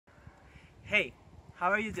Hey, how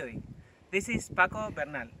are you doing? This is Paco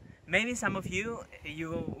Bernal. Maybe some of you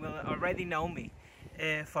will already know me.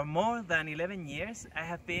 For more than 11 years, I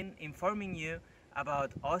have been informing you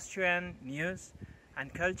about Austrian news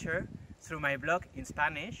and culture through my blog in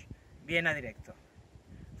Spanish, Vienna Directo.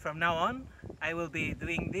 From now on, I will be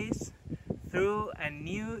doing this through a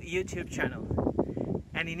new YouTube channel,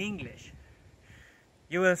 and in English.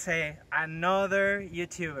 You will say, another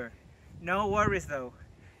YouTuber. No worries though,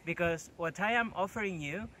 because what I am offering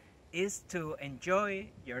you is to enjoy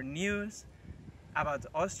your news about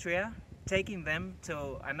Austria, taking them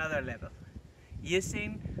to another level,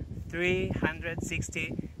 using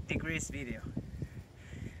 360 degrees video.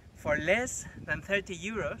 For less than 30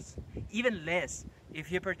 euros, even less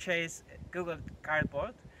if you purchase Google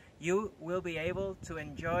Cardboard, you will be able to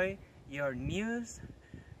enjoy your news,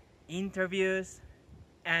 interviews,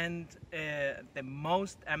 and the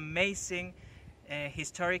most amazing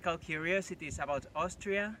historical curiosities about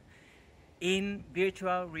Austria in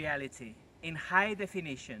virtual reality, in high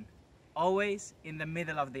definition, always in the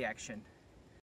middle of the action.